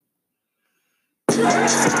Red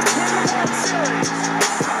Sox win the World Series.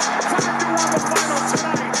 5-1 the final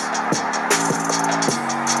tonight.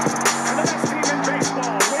 And the best team in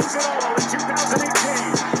baseball wins it all in 2018.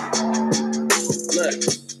 Look,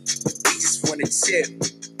 we just want to chip.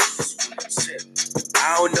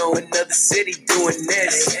 I don't know another city doing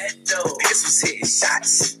this. This was hitting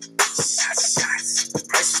shots.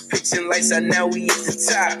 Price was pitching lights out, now we at the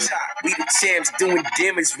top. We the champs doing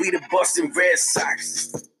damage, we the Boston Red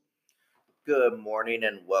Sox. Good morning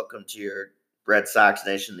and welcome to your Red Sox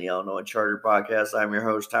Nation, the Illinois Charter Podcast. I'm your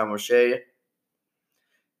host, Tom O'Shea,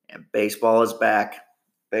 and baseball is back.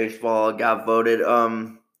 Baseball got voted.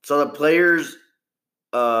 So the players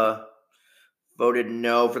voted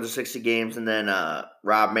no for the 60 games, and then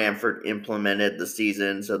Rob Manfred implemented the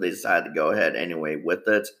season, so they decided to go ahead anyway with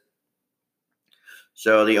it.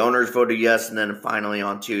 So the owners voted yes, and then finally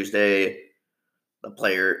on Tuesday, the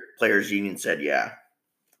players union said, yeah,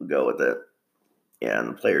 we'll go with it. Yeah, and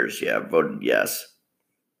the players, voted yes.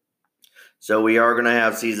 So we are going to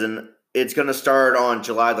have season. It's going to start on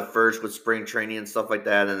July the 1st with spring training and stuff like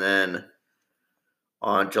that, and then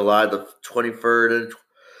on July the 23rd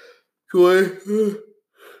and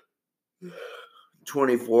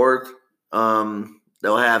 24th,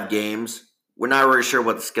 they'll have games. We're not really sure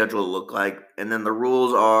what the schedule will look like. And then the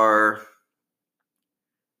rules are,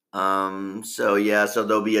 so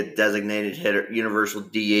there'll be a designated hitter, universal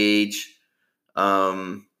DH.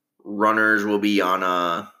 Runners will be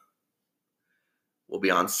on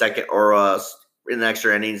second, or in the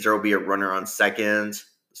extra innings there will be a runner on second.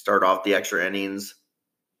 Start off the extra innings.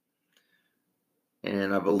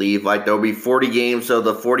 And I believe there'll be 40 games. So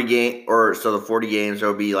the 40 games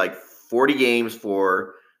there'll be 40 games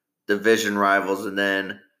for division rivals, and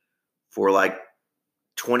then for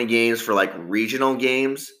 20 games for regional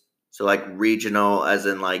games. So regional as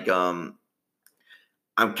in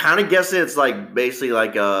I'm kind of guessing it's basically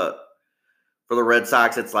for the Red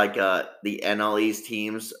Sox it's the NL East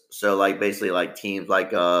teams. So basically teams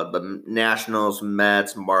the Nationals,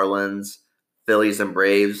 Mets, Marlins, Phillies, and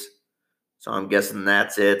Braves. So I'm guessing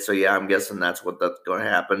that's it. So I'm guessing that's going to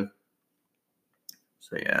happen.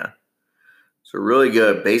 So so really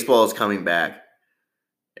good. Baseball is coming back.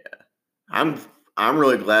 Yeah, I'm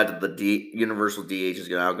really glad that the universal DH is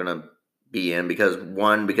now going to be in because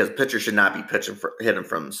pitchers should not be hitting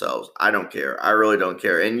from themselves. I don't care. I really don't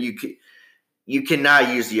care. And you cannot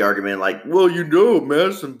use the argument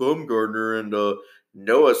Madison Bumgarner and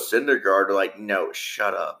Noah Syndergaard are no,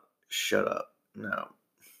 shut up,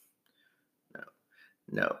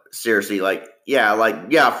 no, seriously, a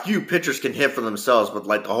few pitchers can hit for themselves, but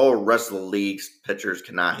the whole rest of the league's pitchers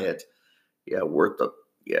cannot hit. Can't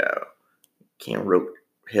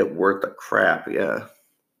hit worth the crap.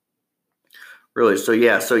 Really. So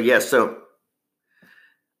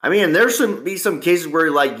I mean, there's some cases where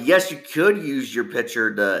yes, you could use your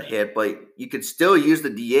pitcher to hit, but you could still use the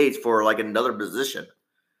DH for another position.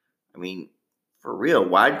 I mean, for real,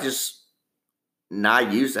 why just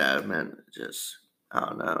not use that, man? I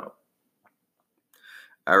don't know.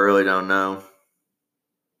 I really don't know.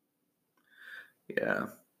 Yeah.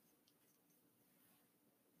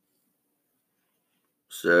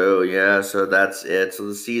 So that's it. So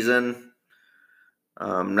the season,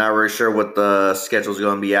 I'm not really sure what the schedule is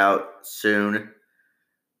going to be out soon.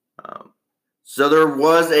 So there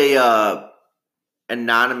was a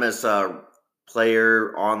anonymous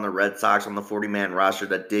player on the Red Sox on the 40-man roster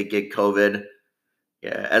that did get COVID.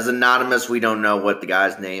 Yeah, as anonymous, we don't know what the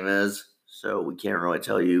guy's name is, so we can't really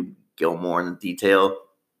tell you go more in detail.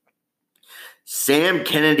 Sam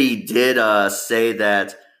Kennedy did say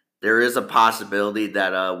that there is a possibility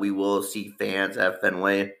that we will see fans at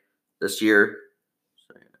Fenway this year.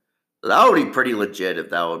 So that would be pretty legit if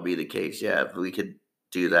that would be the case. Yeah, if we could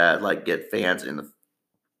do that, get fans in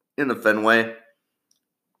the Fenway.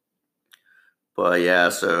 But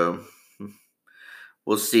so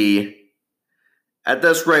we'll see. At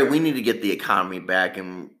this rate, we need to get the economy back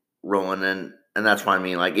and rolling, and that's what I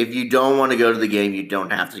mean. If you don't want to go to the game, you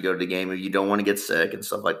don't have to go to the game. If you don't want to get sick and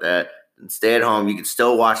stuff like that, then stay at home. You can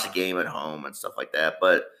still watch the game at home and stuff like that.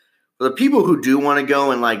 But for the people who do want to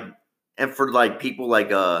go and for people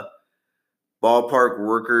ballpark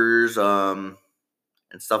workers and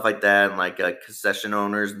stuff like that, and concession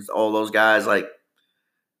owners and all those guys,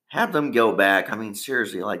 have them go back. I mean,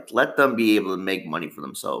 seriously, let them be able to make money for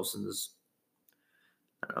themselves and just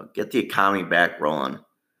get the economy back rolling.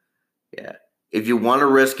 Yeah. If you want to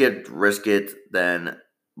risk it, then.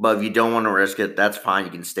 But if you don't want to risk it, that's fine.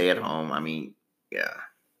 You can stay at home. I mean, yeah.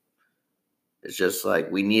 It's just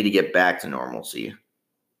we need to get back to normalcy.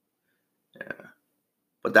 Yeah.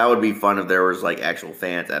 But that would be fun if there was like actual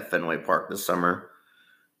fans at Fenway Park this summer.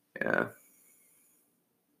 Yeah.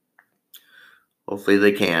 Hopefully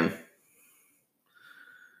they can.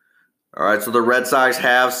 All right, so the Red Sox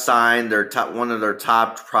have signed one of their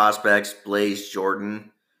top prospects, Blaze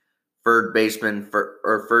Jordan, first baseman,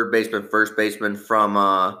 first baseman from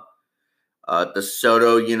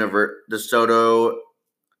DeSoto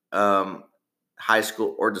High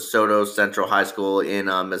School or DeSoto Central High School in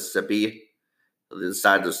Mississippi. So they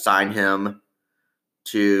decided to sign him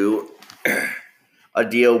to a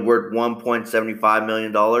deal worth $1.75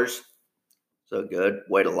 million. So good.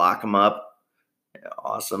 Way to lock him up. Yeah,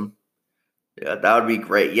 awesome. Yeah, that would be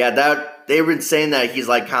great. Yeah, they've been saying that he's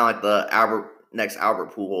like kind of like the next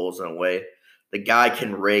Albert Pujols in a way. The guy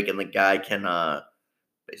can rake and the guy can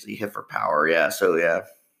basically hit for power. Yeah, so yeah.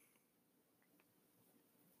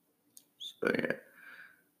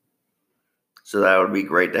 So that would be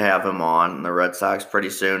great to have him on the Red Sox pretty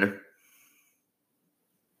soon.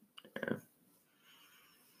 Yeah.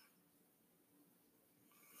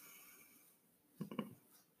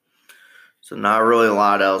 So not really a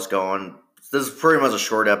lot else going. This is pretty much a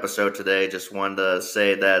short episode today. Just wanted to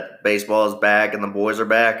say that baseball is back and the boys are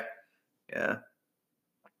back. Yeah.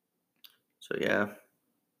 So yeah.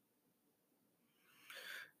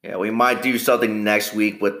 Yeah, we might do something next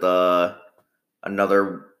week with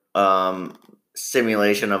another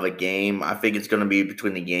simulation of a game. I think it's going to be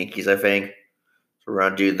between the Yankees, I think. So we're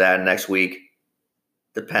going to do that next week,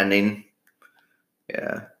 depending.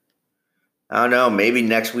 Yeah. I don't know. Maybe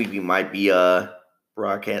next week we might be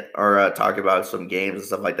broadcast or talk about some games and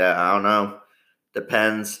stuff like that. I don't know.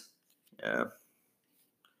 Depends. Yeah.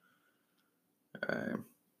 All right.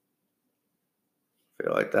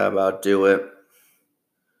 Feel like that about do it.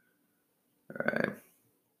 All right.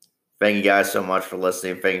 Thank you guys so much for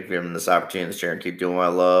listening. Thank you for giving me this opportunity to share and keep doing what I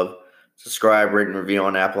love. Subscribe, rate, and review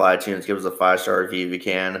on Apple iTunes. Give us a 5-star review if you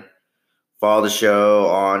can. Follow the show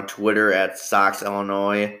on Twitter at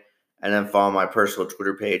SoxIllinois. And then follow my personal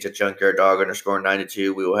Twitter page at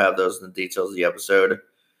junkyarddog_92. We will have those in the details of the episode.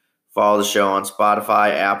 Follow the show on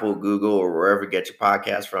Spotify, Apple, Google, or wherever you get your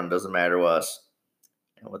podcast from. Doesn't matter to us.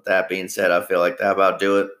 And with that being said, I feel like that about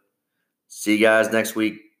do it. See you guys next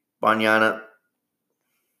week. Banyana.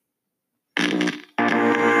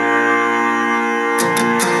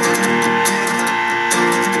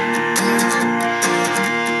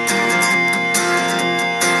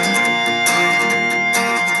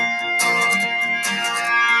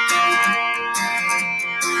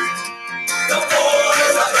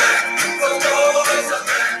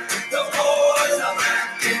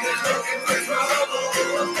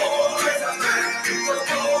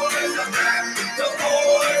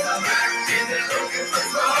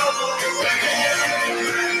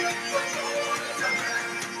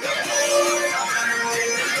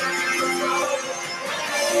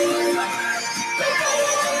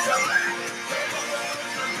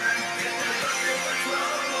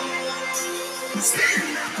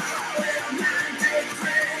 Standing on the highway on 9-day-3,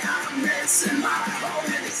 I'm missing my home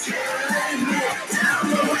and it's killing me. Down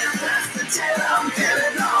the way past the tail, I'm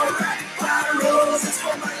feeling alright. By the rules, it's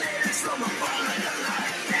for my ladies from a ball of the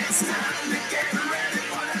light. It's time to get ready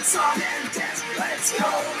for that song and dance. Let's go,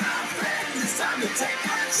 my friends, it's time to take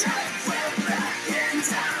a shot. We're back in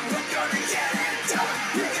time, we're gonna get it done.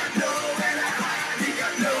 We got nowhere to hide, we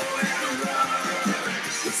got nowhere to run.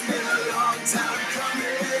 It's been a long time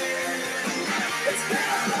coming. It's been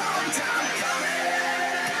a long time coming.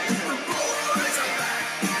 The boys are back.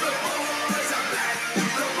 The boys are back.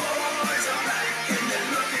 The boys are back. And they're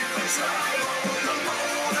looking for trouble. The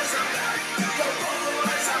boys are back. The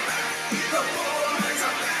boys are back. The boys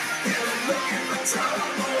are back. And they're looking for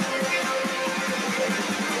trouble.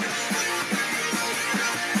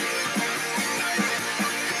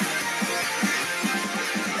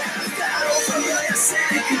 There's that old familiar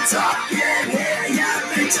city guitar. Yeah, yeah,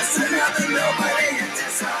 been just another nobody.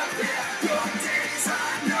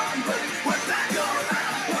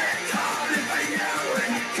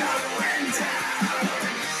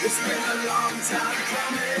 It's been a long time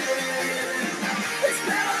coming.